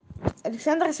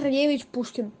Александр Сергеевич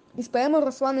Пушкин из поэмы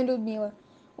 «Руслан и Людмила».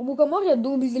 У мукоморья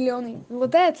дуб зеленый,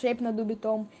 золотая цепь над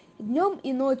убитом. Днем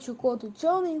и ночью кот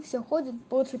ученый все ходит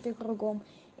по цепи кругом.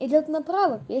 Идет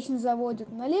направо, песнь заводит,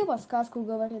 налево сказку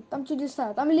говорит. Там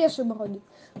чудеса, там леший бродит,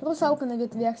 русалка на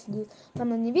ветвях сидит. Там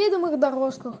на неведомых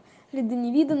дорожках ряды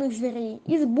невиданных зверей.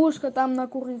 Избушка там на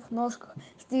курьих ножках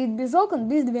стоит без окон,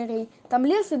 без дверей. Там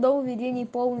лес и дом видений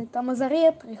полный, там о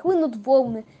заре прихлынут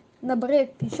волны на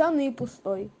брег песчаный и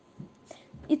пустой.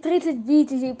 И 30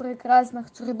 витязей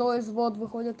прекрасных чередой из вод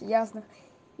выходят ясных.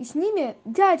 И с ними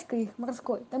дядька их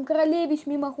морской. Там королевич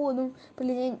мимоходом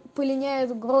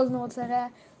полиняет грозного царя.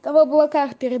 Там в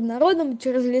облаках перед народом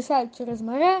через леса, через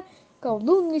моря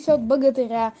колдун несет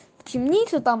богатыря. В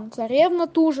темнице там царевна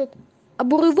тужит, а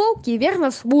бурый волк ей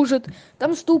верно служит.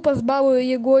 Там ступа с бабою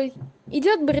Егой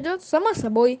идет-бредет сама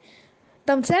собой.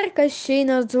 Там царь Кощей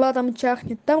над златом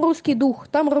чахнет, там русский дух,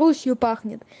 там Русью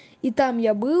пахнет. И там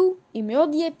я был, и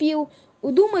мед я пил,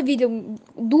 у дома видел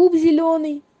дуб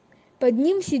зеленый. Под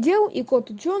ним сидел и кот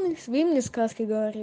ученый своим мне сказки говорил.